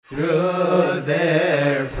through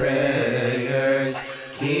their prayers.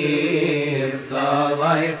 Keep the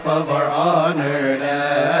life of our honored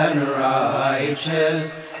and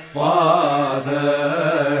righteous Father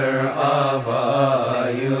of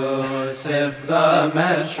Yusuf the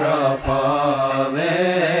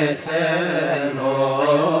Metropolitan.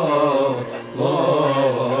 Oh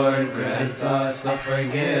Lord, grant us the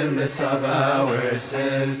forgiveness of our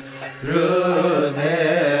sins through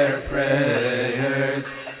their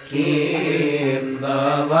prayers. Keep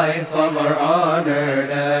the life of our honored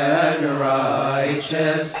and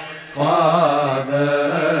righteous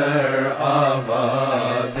Father of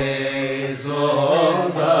Basil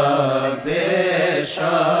the Bishop.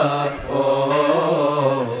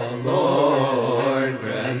 Oh Lord,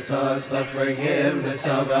 grant us the forgiveness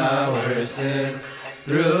of our sins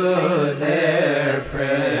through their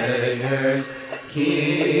prayers.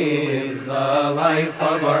 Keep the life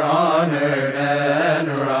of our honored and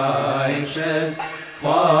righteous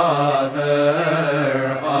Father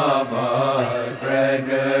of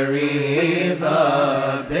Gregory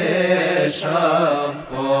the Bishop.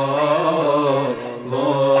 Oh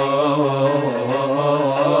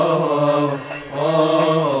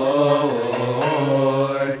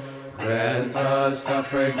Lord, grant us the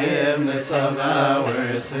forgiveness of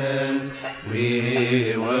our sins.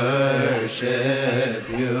 We worship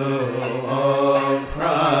you, O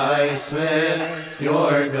Christ, with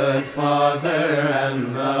your good Father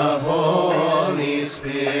and the Holy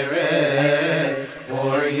Spirit.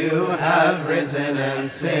 For you have risen and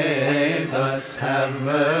saved us. Have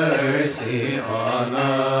mercy on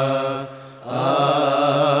us.